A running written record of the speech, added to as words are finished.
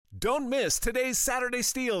Don't miss today's Saturday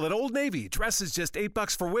Steal at Old Navy. Dresses just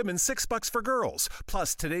 $8 for women, $6 for girls.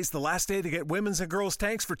 Plus, today's the last day to get women's and girls'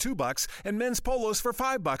 tanks for $2 and men's polos for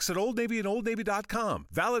 $5 at Old Navy and OldNavy.com.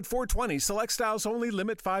 Valid 420. Select styles only.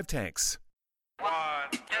 Limit 5 tanks. 1,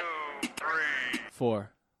 2, 3,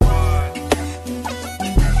 4. 1.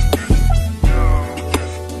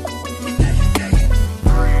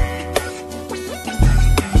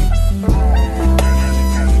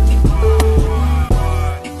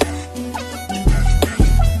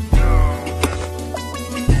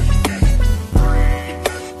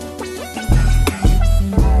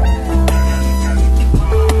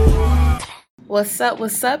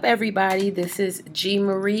 What's up, everybody? This is G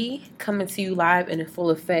Marie coming to you live and in full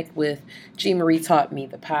effect with G Marie Taught Me,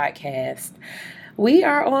 the podcast. We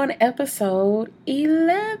are on episode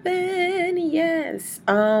 11. Yes.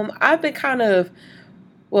 I've been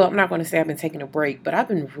I'm not going to say I've been taking a break, but I've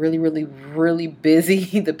been really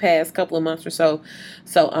busy the past couple of months or so.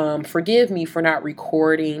 So, forgive me for not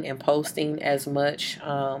recording and posting as much.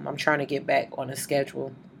 I'm trying to get back on a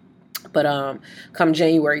schedule. But come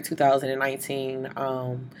January 2019,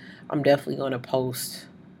 I'm definitely going to post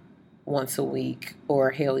once a week, or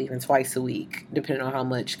hell, even twice a week, depending on how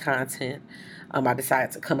much content I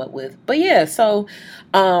decide to come up with. But yeah, so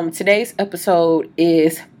today's episode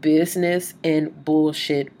is Business and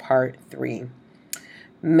Bullshit Part 3.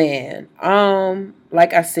 Man,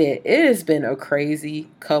 like I said, it has been a crazy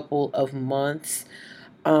couple of months.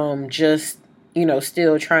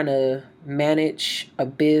 Still trying to manage a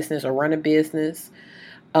business or run a business,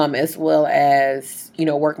 as well as,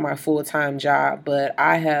 work my full-time job. But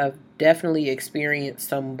I have definitely experienced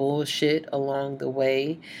some bullshit along the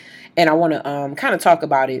way. And I want to kind of talk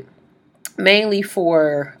about it mainly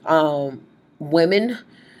for women.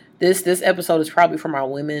 This episode is probably for my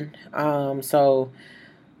women. So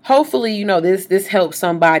hopefully, this helps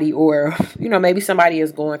somebody, or, maybe somebody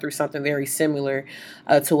is going through something very similar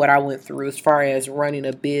to what I went through as far as running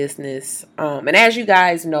a business. And as you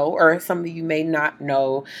guys know, or some of you may not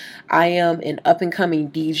know, I am an up and coming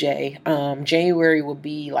DJ. January will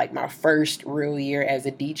be like my first real year as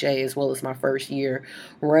a DJ, as well as my first year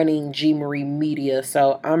running G Marie Media.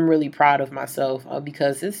 So I'm really proud of myself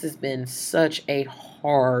because this has been such a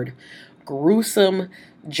hard, gruesome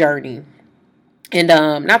journey. And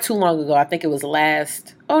not too long ago, I think it was earlier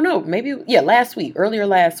last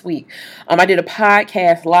week, I did a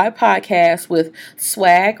live podcast with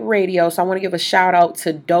Swag Radio. So I want to give a shout out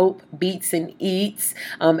to Dope Beats and Eats.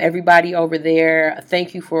 Everybody over there,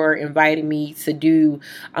 thank you for inviting me to do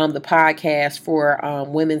the podcast for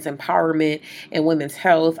women's empowerment and women's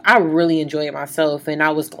health. I really enjoyed it myself, and I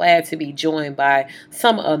was glad to be joined by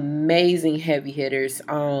some amazing heavy hitters.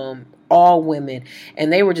 All women,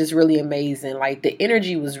 and they were just really amazing. Like, the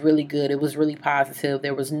energy was really good. It was really positive.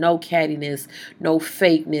 There was no cattiness, no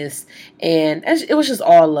fakeness, and it was just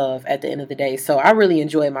all love at the end of the day. So I really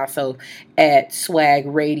enjoyed myself at Swag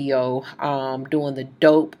Radio, doing the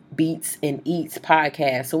Dope Beats and Eats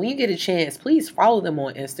podcast. So when you get a chance, please follow them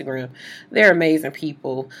on Instagram. They're amazing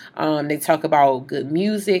people. They talk about good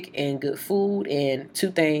music and good food, and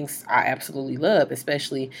two things I absolutely love,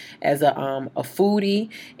 especially as a foodie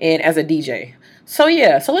and as a DJ. So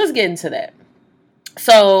let's get into that.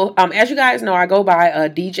 So, as you guys know, I go by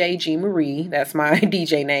DJ G Marie. That's my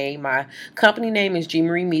DJ name. My company name is G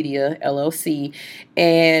Marie Media, LLC.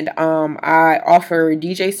 And I offer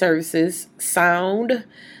DJ services, sound,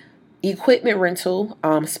 equipment rental,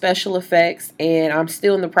 special effects, and I'm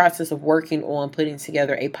still in the process of working on putting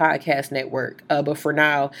together a podcast network. But for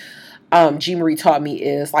now, G Marie Taught Me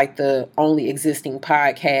is like the only existing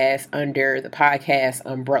podcast under the podcast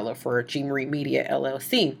umbrella for G Marie Media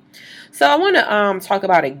LLC. So I want to talk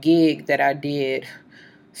about a gig that I did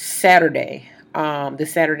Saturday, the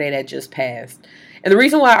Saturday that just passed. And the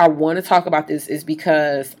reason why I want to talk about this is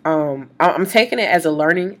because I'm taking it as a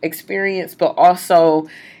learning experience, but also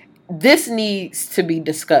this needs to be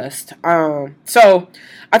discussed. So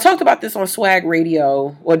I talked about this on Swag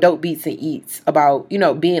Radio, or Dope Beats and Eats, about,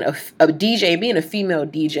 being a DJ, being a female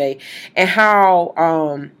DJ, and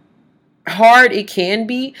how hard it can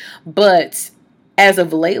be. But as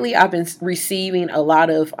of lately, I've been receiving a lot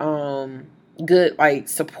of good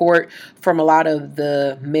support from a lot of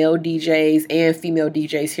the male DJs and female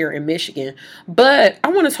DJs here in Michigan. But I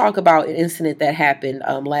want to talk about an incident that happened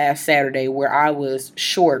last Saturday, where I was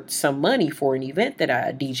short some money for an event that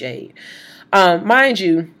I DJ'd. Mind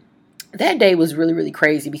you, that day was really, really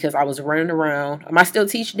crazy because I was running around. I still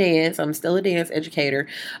teach dance. I'm still a dance educator,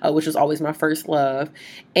 which was always my first love.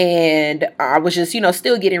 And I was just,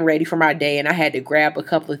 still getting ready for my day. And I had to grab a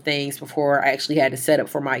couple of things before I actually had to set up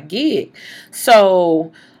for my gig.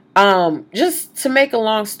 So Just to make a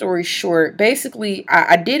long story short, basically,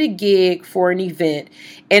 I did a gig for an event,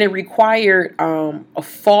 and it required a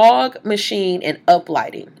fog machine and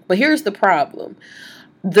uplighting. But here's the problem.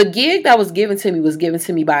 The gig that was given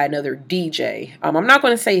to me by another DJ. I'm not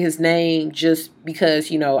going to say his name just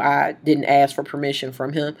because, I didn't ask for permission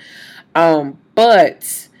from him.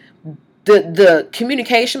 But the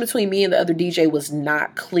communication between me and the other DJ was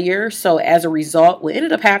not clear. So as a result, what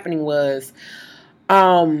ended up happening was,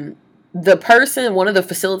 the person, one of the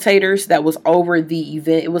facilitators that was over the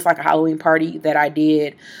event, it was like a Halloween party that I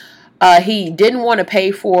did. He didn't want to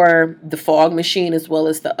pay for the fog machine as well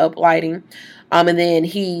as the uplighting. And then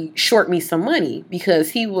he short me some money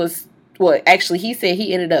because he said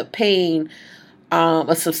he ended up paying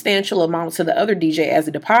a substantial amount to the other DJ as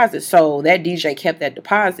a deposit. So that DJ kept that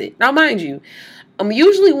deposit. Now, mind you,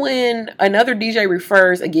 usually when another DJ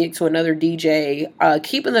refers a gig to another DJ,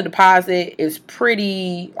 keeping the deposit is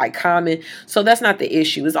pretty common. So that's not the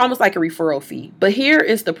issue. It's almost like a referral fee. But here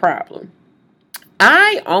is the problem.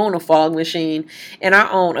 I own a fog machine and I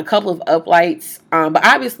own a couple of uplights. But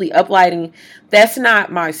obviously uplighting, that's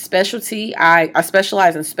not my specialty. I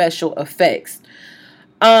specialize in special effects.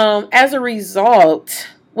 As a result,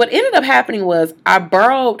 what ended up happening was I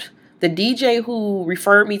borrowed the DJ who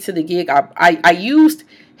referred me to the gig. I used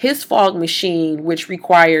his fog machine, which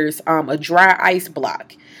requires a dry ice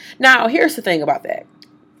block. Now, here's the thing about that.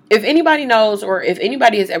 If anybody knows, or if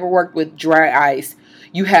anybody has ever worked with dry ice,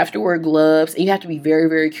 you have to wear gloves and you have to be very,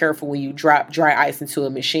 very careful when you drop dry ice into a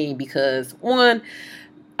machine because one,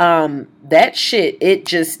 that shit,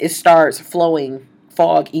 it starts flowing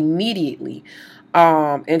fog immediately.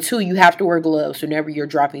 And two, you have to wear gloves whenever you're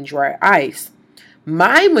dropping dry ice.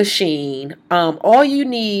 My machine, all you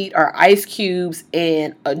need are ice cubes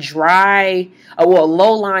and a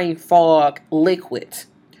low-lying fog liquid,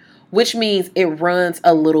 which means it runs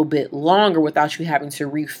a little bit longer without you having to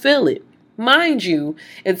refill it. Mind you,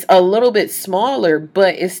 it's a little bit smaller,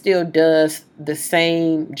 but it still does the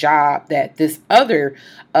same job that this other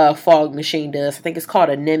fog machine does. I think it's called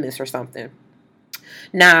a Nemesis or something.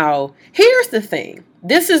 Now, here's the thing.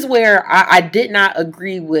 This is where I did not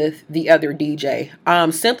agree with the other DJ,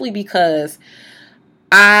 simply because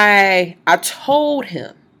I told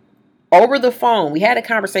him over the phone. We had a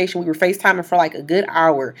conversation. We were FaceTiming for like a good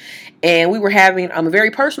hour, and we were having a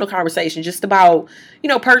very personal conversation just about,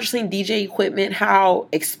 purchasing DJ equipment, how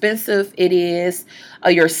expensive it is,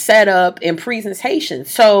 your setup and presentation.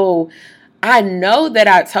 So I know that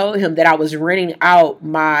I told him that I was renting out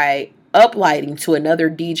my uplighting to another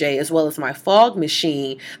DJ as well as my fog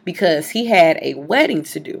machine because he had a wedding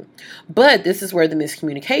to do. But this is where the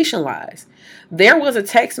miscommunication lies. There was a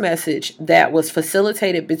text message that was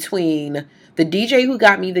facilitated between the DJ who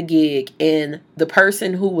got me the gig and the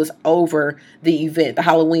person who was over the event, the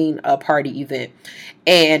Halloween party event.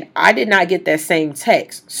 And I did not get that same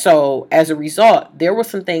text. So as a result, there were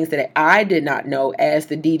some things that I did not know as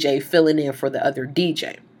the DJ filling in for the other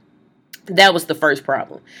DJ. That was the first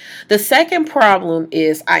problem. The second problem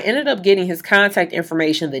is I ended up getting his contact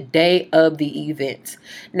information the day of the event.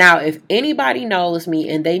 Now, if anybody knows me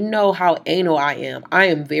and they know how anal I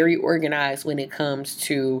am very organized when it comes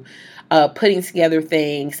to putting together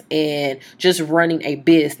things and just running a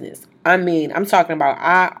business. I mean, I'm talking about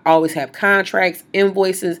I always have contracts,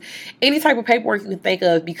 invoices, any type of paperwork you can think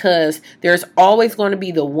of, because there's always going to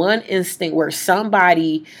be the one instant where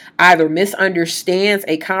somebody either misunderstands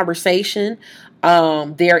a conversation,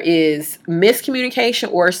 there is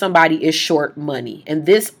miscommunication, or somebody is short money. And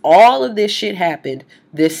all of this shit happened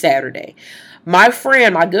this Saturday. My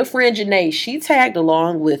good friend Janae, she tagged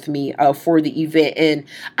along with me for the event, and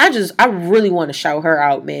I really want to shout her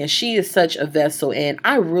out, man. She is such a vessel, and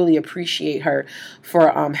I really appreciate her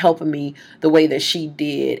for helping me the way that she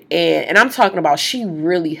did. And I'm talking about, she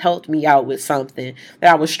really helped me out with something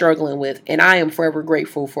that I was struggling with, and I am forever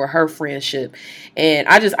grateful for her friendship. And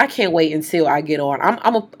I can't wait until I get on.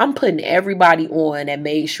 I'm putting everybody on that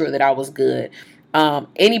made sure that I was good.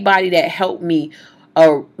 Anybody that helped me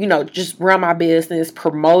just run my business,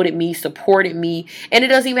 promoted me, supported me. And it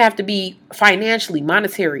doesn't even have to be financially,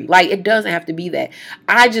 monetary. Like, it doesn't have to be that.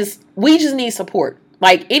 We just need support.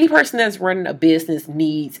 Like, any person that's running a business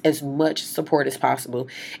needs as much support as possible.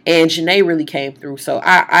 And Janae really came through. So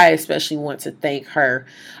I especially want to thank her.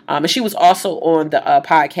 And she was also on the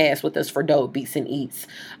podcast with us for Dope Beats and Eats.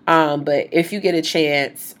 But if you get a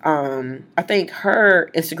chance, I think her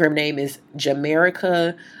Instagram name is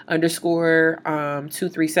Jamerica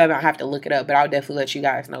 _237. I have to look it up, but I'll definitely let you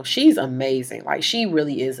guys know. She's amazing. Like, she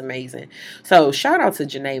really is amazing. So shout out to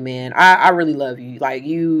Janae, man. I really love you. Like,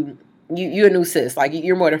 you're a new sis. Like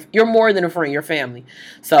you're more than a friend, you're family.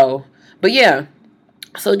 So, but yeah.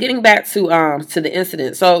 So getting back to the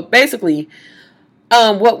incident. So basically,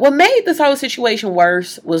 what made this whole situation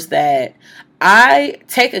worse was that I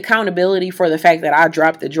take accountability for the fact that I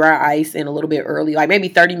dropped the dry ice in a little bit early, like maybe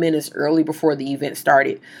 30 minutes early before the event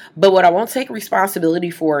started. But what I won't take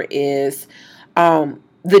responsibility for is the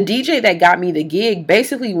DJ that got me the gig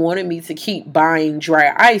basically wanted me to keep buying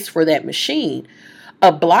dry ice for that machine.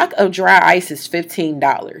 A block of dry ice is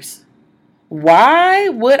 $15. Why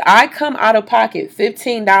would I come out of pocket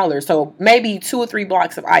 $15? So maybe 2 or 3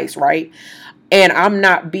 blocks of ice, right? And I'm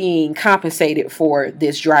not being compensated for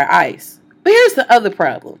this dry ice. But here's the other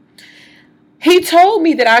problem. He told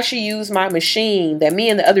me that I should use my machine, that me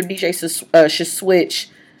and the other DJ should switch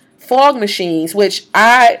fog machines, which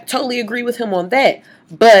I totally agree with him on that.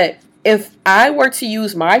 But if I were to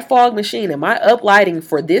use my fog machine and my uplighting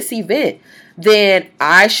for this event, then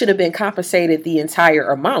I should have been compensated the entire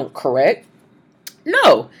amount, correct?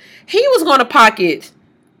 No. He was going to pocket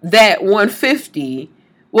that $150.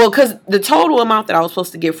 Well, because the total amount that I was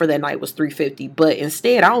supposed to get for that night was $350, but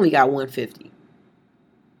instead I only got $150.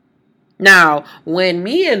 Now, when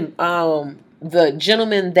me and the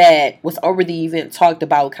gentleman that was over the event talked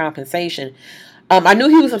about compensation, I knew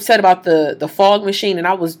he was upset about the fog machine, and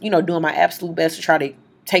I was, doing my absolute best to try to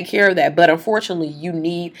take care of that. But unfortunately, you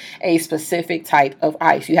need a specific type of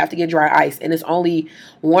ice. You have to get dry ice, and it's only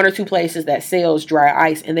 1 or 2 places that sells dry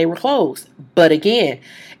ice, and they were closed. But again,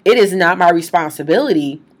 it is not my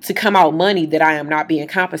responsibility to come out money that I am not being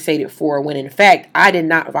compensated for when in fact I did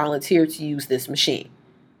not volunteer to use this machine.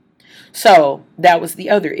 So that was the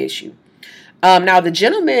other issue. Now the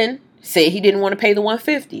gentleman said he didn't want to pay the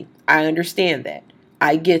 $150. I understand that.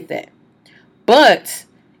 I get that. But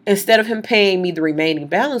instead of him paying me the remaining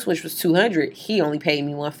balance, which was $200, he only paid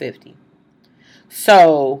me $150.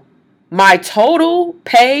 So my total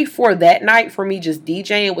pay for that night for me just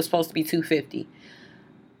DJing was supposed to be $250.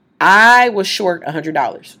 I was short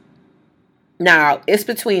 $100. Now, it's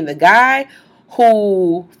between the guy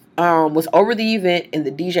who was over the event and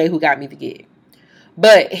the DJ who got me the gig.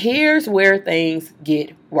 But here's where things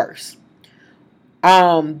get worse.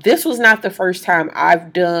 This was not the first time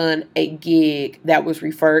I've done a gig that was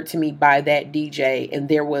referred to me by that DJ and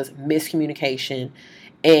there was miscommunication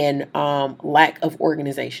and lack of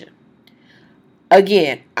organization.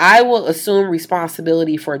 Again, I will assume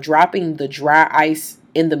responsibility for dropping the dry ice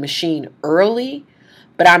in the machine early,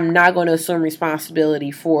 but I'm not going to assume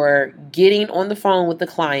responsibility for getting on the phone with the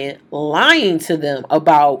client, lying to them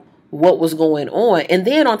about what was going on, and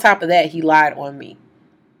then on top of that, he lied on me.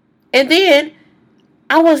 And then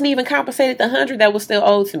I wasn't even compensated the $100 that was still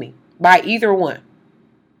owed to me by either one.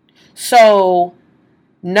 So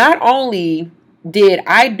not only did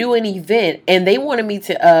I do an event and they wanted me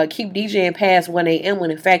to keep DJing past 1 a.m. when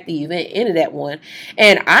in fact the event ended at 1,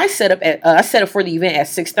 and I set up for the event at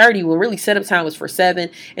 6:30 when really setup time was for 7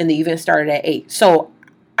 and the event started at 8. So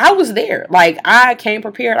I was there. Like, I came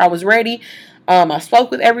prepared. I was ready. I spoke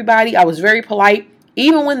with everybody. I was very polite.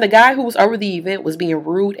 Even when the guy who was over the event was being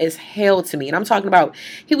rude as hell to me. And I'm talking about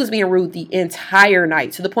he was being rude the entire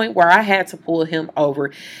night to the point where I had to pull him over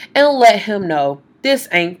and let him know this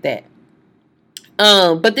ain't that.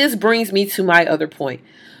 But this brings me to my other point.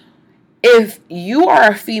 If you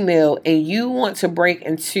are a female and you want to break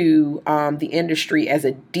into the industry as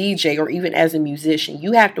a DJ or even as a musician,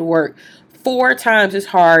 you have to work 4 times as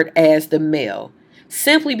hard as the male,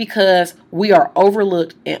 simply because we are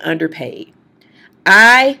overlooked and underpaid.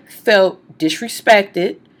 I felt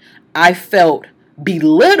disrespected. I felt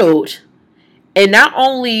belittled. And not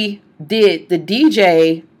only did the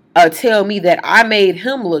DJ tell me that I made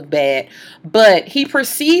him look bad, but he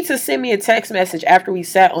proceeded to send me a text message after we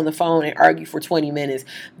sat on the phone and argued for 20 minutes,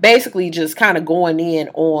 basically just kind of going in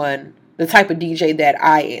on the type of DJ that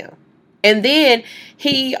I am. And then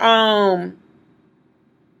he, not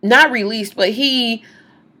released, but he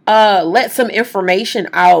let some information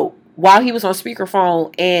out while he was on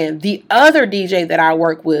speakerphone, and the other DJ that I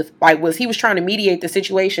work with, he was trying to mediate the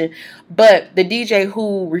situation, but the DJ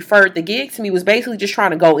who referred the gig to me was basically just trying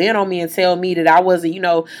to go in on me and tell me that I wasn't,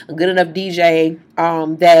 a good enough DJ,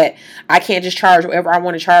 that I can't just charge whatever I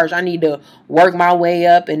want to charge. I need to work my way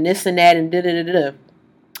up and this and that and da-da-da-da.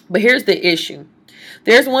 But here's the issue.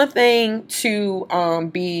 There's one thing to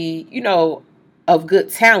be, of good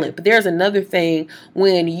talent, but there's another thing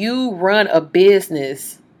when you run a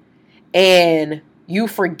business and you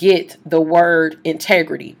forget the word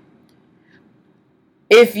integrity.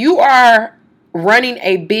 If you are running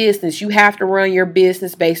a business, you have to run your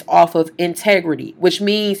business based off of integrity, which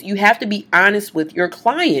means you have to be honest with your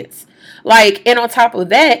clients. Like, and on top of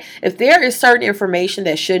that, if there is certain information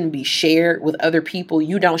that shouldn't be shared with other people,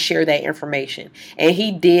 you don't share that information. And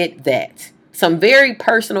he did that. Some very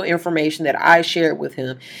personal information that I shared with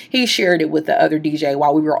him, he shared it with the other DJ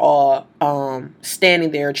while we were all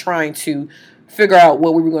standing there trying to figure out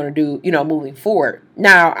what we were going to do, moving forward.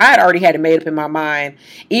 Now, I had already had it made up in my mind,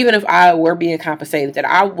 even if I were being compensated, that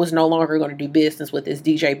I was no longer going to do business with this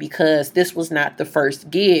DJ because this was not the first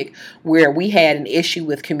gig where we had an issue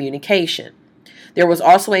with communication. There was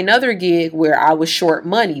also another gig where I was short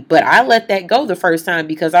money, but I let that go the first time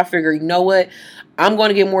because I figured, you know what, I'm going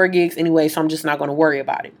to get more gigs anyway, so I'm just not going to worry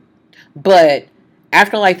about it. But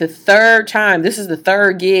after like the third time, this is the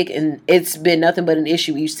third gig, and it's been nothing but an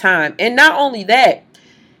issue each time. And not only that,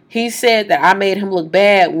 he said that I made him look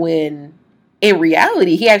bad when in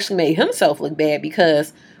reality, he actually made himself look bad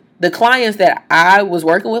because the clients that I was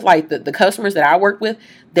working with, like the customers that I worked with,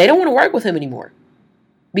 they don't want to work with him anymore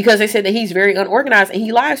because they said that he's very unorganized and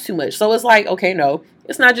he lies too much. So it's like, okay, no,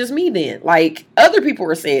 it's not just me then. Like, other people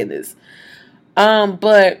were saying this.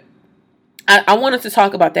 But I wanted to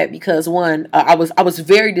talk about that because one, I was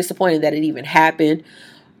very disappointed that it even happened.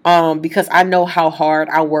 Because I know how hard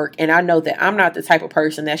I work and I know that I'm not the type of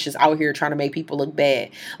person that's just out here trying to make people look bad.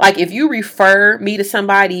 Like, if you refer me to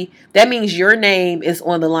somebody, that means your name is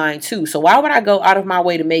on the line too. So why would I go out of my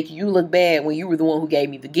way to make you look bad when you were the one who gave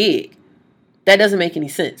me the gig? That doesn't make any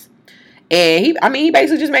sense. And he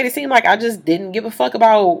basically just made it seem like I just didn't give a fuck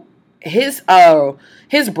about his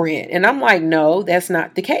brand. And I'm like, no, that's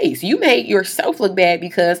not the case. You made yourself look bad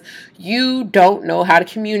because you don't know how to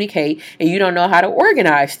communicate and you don't know how to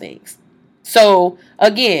organize things. So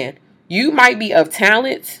again, you might be of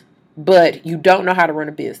talent, but you don't know how to run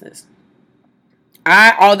a business.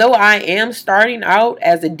 Although I am starting out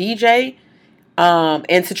as a DJ,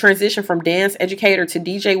 and to transition from dance educator to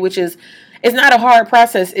DJ, which is, it's not a hard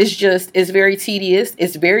process. It's very tedious.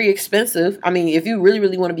 It's very expensive. I mean, if you really,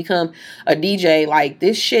 really want to become a DJ, like,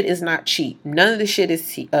 this shit is not cheap. None of this shit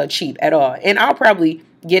is cheap at all. And I'll probably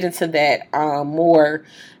get into that more,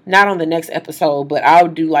 not on the next episode, but I'll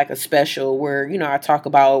do like a special where, I talk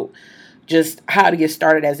about just how to get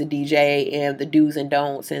started as a DJ and the do's and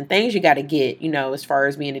don'ts and things you got to get, as far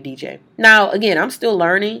as being a DJ. Now, again, I'm still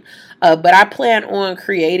learning, but I plan on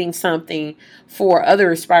creating something for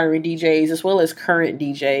other aspiring DJs as well as current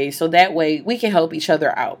DJs. So that way we can help each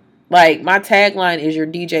other out. Like, my tagline is your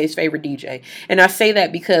DJ's favorite DJ. And I say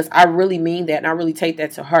that because I really mean that and I really take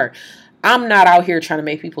that to heart. I'm not out here trying to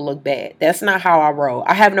make people look bad. That's not how I roll.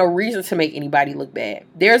 I have no reason to make anybody look bad.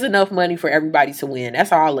 There's enough money for everybody to win.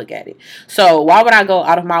 That's how I look at it. So why would I go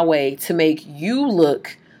out of my way to make you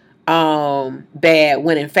look bad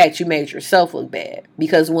when in fact you made yourself look bad?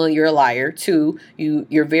 Because one, you're a liar. Two,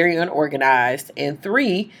 you're very unorganized. And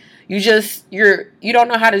three, you don't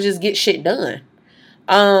know how to just get shit done.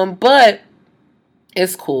 But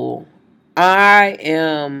it's cool. I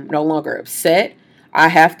am no longer upset. I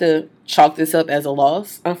have to chalk this up as a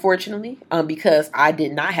loss, unfortunately, because I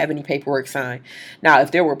did not have any paperwork signed. Now,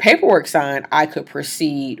 if there were paperwork signed, I could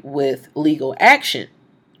proceed with legal action,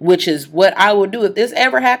 which is what I will do if this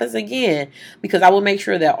ever happens again, because I will make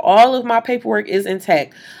sure that all of my paperwork is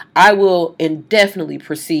intact. I will indefinitely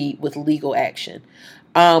proceed with legal action.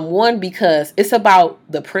 One, because it's about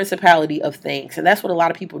the principality of things, and that's what a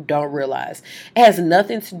lot of people don't realize. It has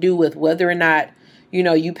nothing to do with whether or not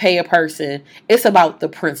you pay a person. It's about the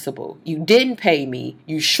principle. You didn't pay me.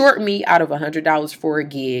 You short me out of $100 for a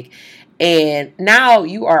gig. And now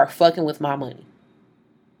you are fucking with my money.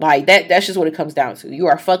 Like, that's just what it comes down to. You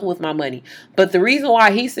are fucking with my money. But the reason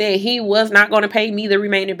why he said he was not going to pay me the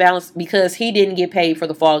remaining balance, because he didn't get paid for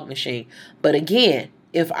the fog machine. But again,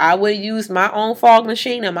 if I would have used my own fog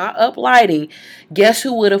machine and my up lighting, guess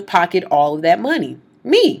who would have pocketed all of that money?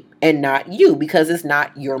 Me. And not you, because it's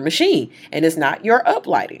not your machine and it's not your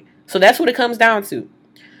uplighting. So that's what it comes down to.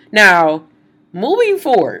 Now, moving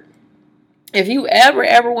forward, if you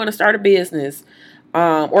ever want to start a business,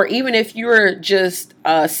 or even if you're just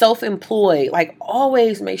self-employed, like,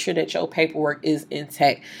 always make sure that your paperwork is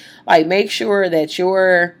intact. Like, make sure that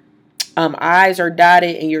your I's are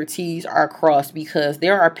dotted and your T's are crossed, because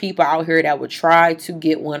there are people out here that would try to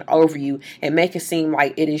get one over you and make it seem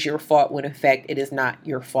like it is your fault when in fact it is not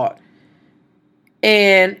your fault.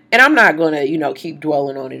 And I'm not gonna keep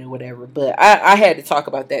dwelling on it or whatever, but I had to talk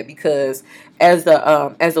about that because as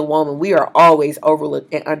a woman, we are always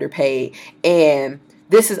overlooked and underpaid, and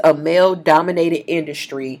this is a male dominated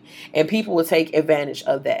industry and people will take advantage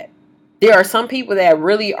of that. There are some people that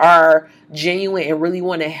really are genuine and really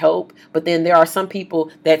want to help, but then there are some people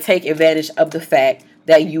that take advantage of the fact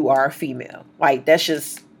that you are a female. Like, that's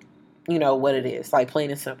just, what it is, like,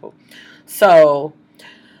 plain and simple. So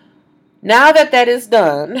now that that is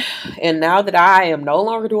done, and now that I am no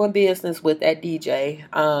longer doing business with that DJ,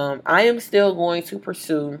 I am still going to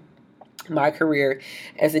pursue my career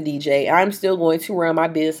as a DJ. I'm still going to run my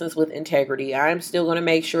business with integrity. I'm still going to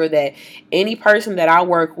make sure that any person that I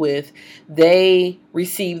work with, they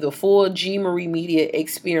receive the full G Marie Media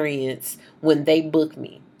experience when they book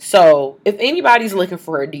me. So if anybody's looking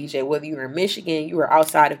for a DJ, whether you're in Michigan, you are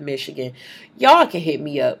outside of Michigan, y'all can hit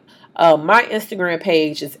me up. My Instagram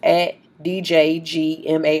page is at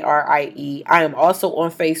DJGMARIE. I am also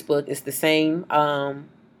on Facebook. It's the same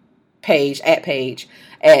page at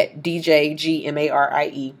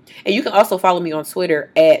DJGMARIE. And you can also follow me on Twitter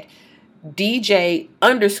at DJ_GMARIE.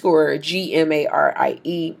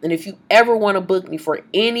 And if you ever want to book me for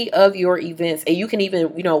any of your events, and you can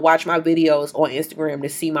even, watch my videos on Instagram to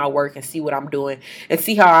see my work and see what I'm doing and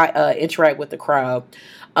see how I interact with the crowd,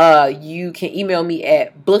 you can email me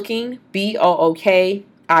at booking, BOOKING,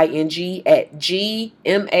 at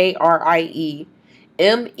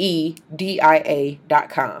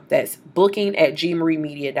GMARIEMEDIA.com. That's booking at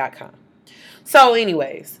GMarieMedia.com. So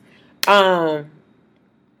anyways, other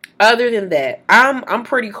than that, I'm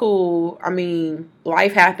pretty cool. I mean,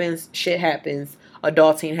 life happens, shit happens,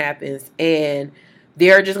 adulting happens, and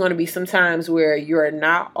there are just going to be some times where you're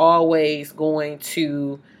not always going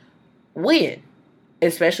to win,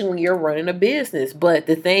 especially when you're running a business. But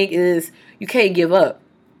the thing is, you can't give up.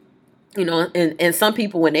 And some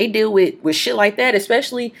people, when they deal with shit like that,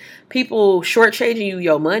 especially people shortchanging you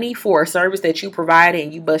your money for a service that you provided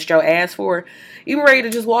and you bust your ass for, you're ready to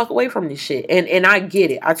just walk away from this shit. And I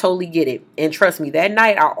get it. I totally get it. And trust me, that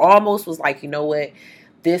night I almost was like, you know what?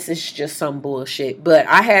 This is just some bullshit. But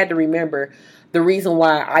I had to remember the reason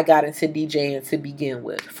why I got into DJing to begin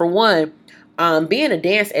with. For one, being a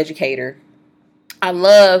dance educator, I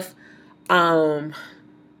love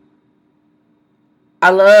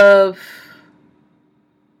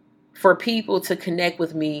for people to connect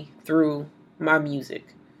with me through my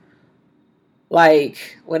music.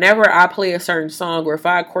 Like, whenever I play a certain song, or if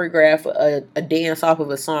I choreograph a dance off of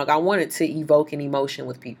a song, I want it to evoke an emotion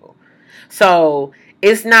with people. So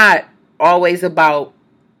it's not always about,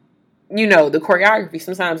 the choreography.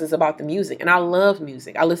 Sometimes it's about the music. And I love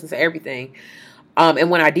music. I listen to everything. And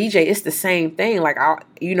when I DJ, it's the same thing. Like,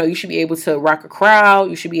 you should be able to rock a crowd.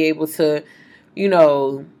 You should be able to,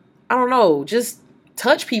 just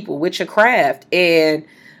touch people with your craft. And,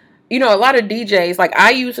 a lot of DJs, like,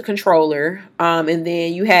 I use a controller, and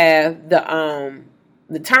then you have the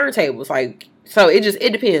turntables, like, so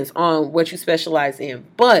it depends on what you specialize in.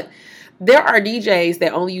 But there are DJs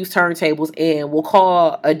that only use turntables and will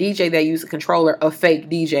call a DJ that uses a controller a fake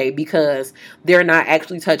DJ because they're not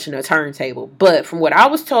actually touching a turntable. But from what I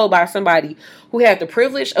was told by somebody who had the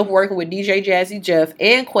privilege of working with DJ Jazzy Jeff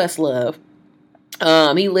and Questlove,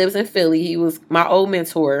 he lives in Philly. He was my old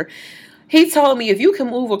mentor. He told me, if you can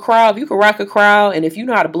move a crowd, if you can rock a crowd, and if you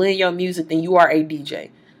know how to blend your music, then you are a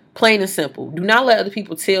DJ. Plain and simple. Do not let other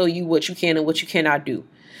people tell you what you can and what you cannot do.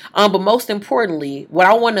 But most importantly, what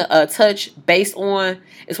I want to touch base on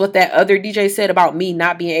is what that other DJ said about me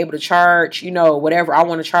not being able to charge, whatever I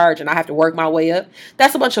want to charge, and I have to work my way up.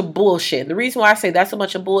 That's a bunch of bullshit. And the reason why I say that's a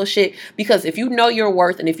bunch of bullshit, because if you know your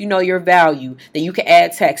worth and if you know your value, then you can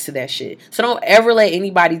add tax to that shit. So don't ever let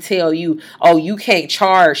anybody tell you, oh, you can't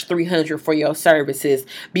charge $300 for your services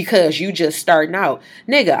because you just starting out.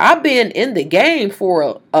 Nigga, I've been in the game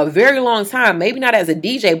for a very long time. Maybe not as a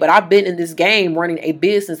DJ, but I've been in this game running a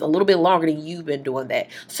business a little bit longer than you've been doing that.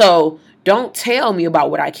 So don't tell me about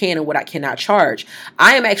what I can and what I cannot charge.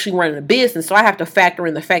 I am actually running a business, so I have to factor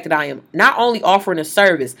in the fact that I am not only offering a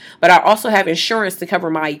service, but I also have insurance to cover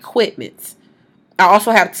my equipment. I also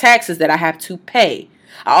have taxes that I have to pay.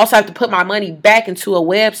 I also have to put my money back into a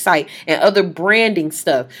website and other branding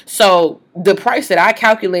stuff. So the price that I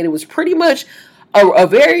calculated was pretty much a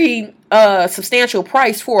very substantial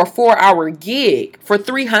price for a 4-hour gig. For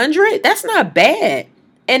 $300, that's not bad.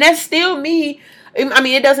 And that's still me. I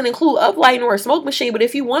mean, it doesn't include uplighting or a smoke machine, but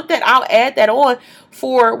if you want that, I'll add that on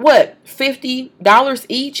for what, $50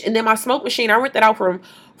 each. And then my smoke machine, I rent that out for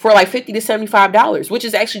like $50 to $75, which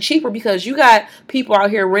is actually cheaper because you got people out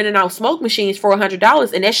here renting out smoke machines for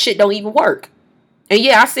 $100 and that shit don't even work. And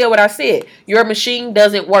yeah, I said what I said. Your machine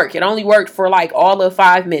doesn't work. It only worked for like all of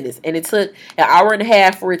 5 minutes. And it took an hour and a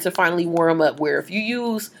half for it to finally warm up. Where if you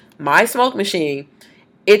use my smoke machine,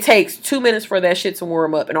 it takes 2 minutes for that shit to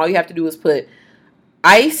warm up. And all you have to do is put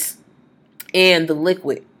ice and the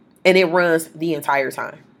liquid And it runs the entire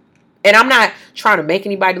time. And I'm not trying to make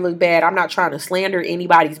anybody look bad. I'm not trying to slander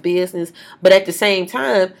anybody's business. But at the same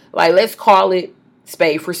time, like, let's call it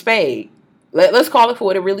spade for spade. Let's call it for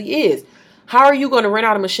what it really is. How are you going to rent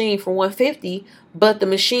out a machine for $150, but the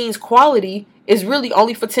machine's quality is really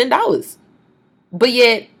only for $10? But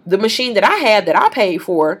yet, the machine that I had that I paid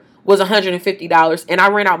for was $150, and I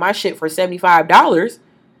rent out my shit for $75.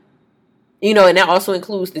 You know, and that also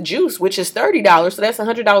includes the juice, which is $30. So that's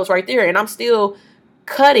 $100 right there. And I'm still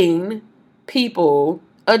cutting people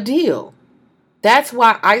a deal. That's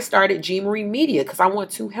why I started G Marie Media, because I want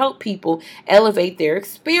to help people elevate their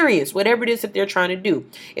experience, whatever it is that they're trying to do.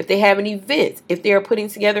 If they have an event, if they're putting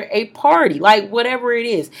together a party, like whatever it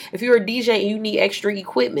is. If you're a DJ and you need extra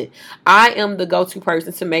equipment, I am the go-to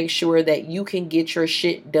person to make sure that you can get your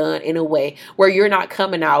shit done in a way where you're not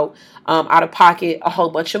coming out of pocket a whole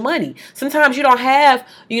bunch of money. Sometimes you don't have,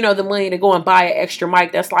 you know, the money to go and buy an extra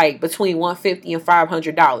mic that's like between $150 and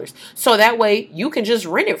 $500. So that way you can just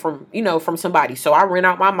rent it from, you know, from somebody. So I rent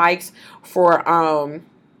out my mics for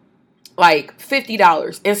like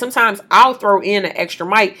 $50. And sometimes I'll throw in an extra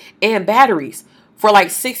mic and batteries for like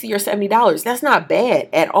 $60 or $70. That's not bad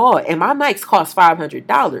at all. And my mics cost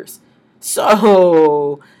 $500.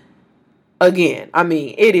 So again, I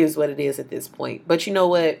mean, it is what it is at this point. But you know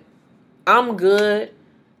what? I'm good.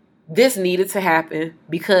 This needed to happen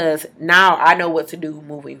because now I know what to do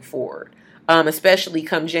moving forward. Especially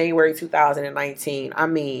come January 2019. I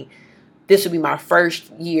mean, this will be my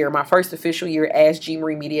first official year as G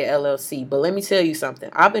Marie Media LLC. But let me tell you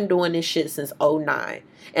something. I've been doing this shit since 2009.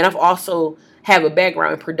 And I've also have a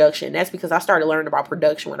background in production. That's because I started learning about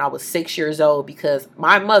production when I was 6 years old, because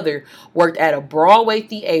my mother worked at a Broadway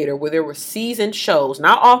theater where there were seasoned shows,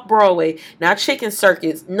 not off Broadway, not chicken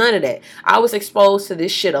circuits, none of that. I was exposed to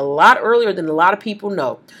this shit a lot earlier than a lot of people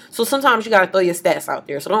know. So sometimes you got to throw your stats out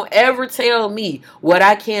there. So don't ever tell me what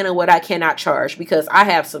I can and what I cannot charge, because I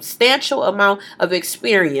have substantial amount of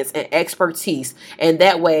experience and expertise, and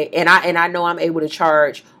that way, and I know I'm able to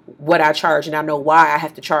charge what I charge, and I know why I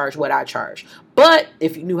have to charge what I charge. But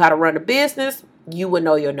if you knew how to run a business, you would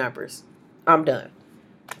know your numbers. I'm done.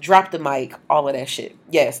 Drop the mic, all of that shit.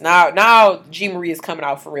 Yes, now G Marie is coming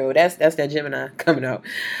out for real. That's that Gemini coming out.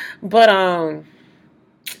 But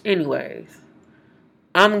anyways,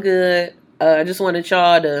 I'm good. I just wanted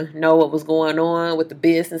y'all to know what was going on with the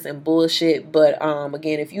business and bullshit. But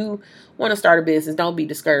again, if you want to start a business, don't be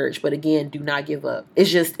discouraged. But again, do not give up.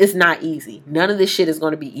 It's not easy. None of this shit is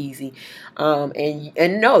going to be easy.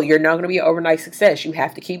 And no, you're not going to be an overnight success. You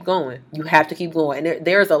have to keep going. You have to keep going. And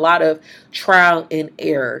there's a lot of trial and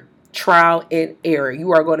error. Trial and error.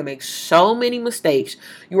 You are going to make so many mistakes.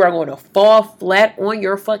 You are going to fall flat on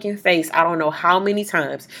your fucking face. I don't know how many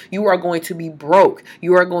times. You are going to be broke.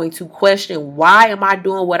 You are going to question, why am I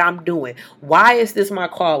doing what I'm doing? Why is this my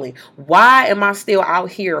calling? Why am I still out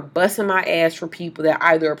here busting my ass for people that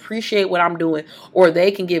either appreciate what I'm doing or they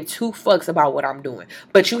can give two fucks about what I'm doing?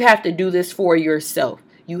 But you have to do this for yourself.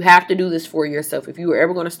 You have to do this for yourself. If you are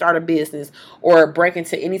ever going to start a business or break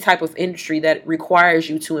into any type of industry that requires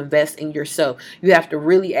you to invest in yourself, you have to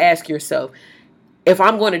really ask yourself, if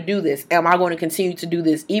I'm going to do this, am I going to continue to do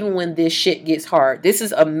this even when this shit gets hard? This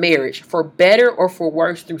is a marriage, for better or for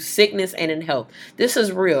worse, through sickness and in health. This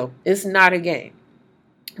is real. It's not a game.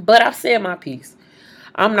 But I've said my piece.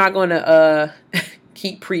 I'm not going to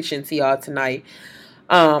keep preaching to y'all tonight.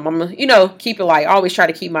 I'm gonna, keep it light. I always try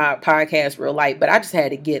to keep my podcast real light, but I just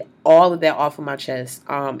had to get all of that off of my chest.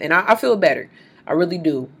 And I feel better. I really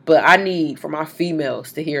do. But I need for my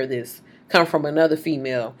females to hear this come from another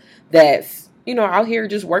female that's, out here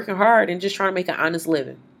just working hard and just trying to make an honest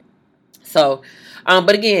living. So,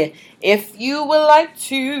 but again, if you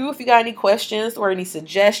got any questions or any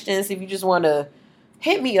suggestions, if you just want to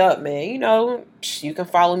hit me up, man, you can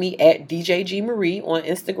follow me at DJ G Marie on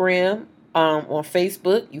Instagram. On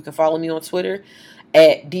Facebook, you can follow me on Twitter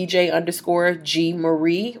at DJ_G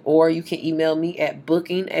Marie, or you can email me at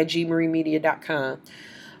booking@gmariemedia.com.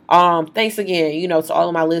 Thanks again, to all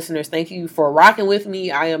of my listeners. Thank you for rocking with me.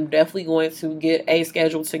 I am definitely going to get a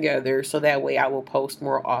schedule together so that way I will post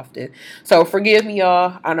more often. So forgive me,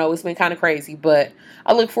 y'all. I know it's been kind of crazy, but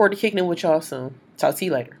I look forward to kicking it with y'all soon. Talk to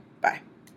you later. Bye.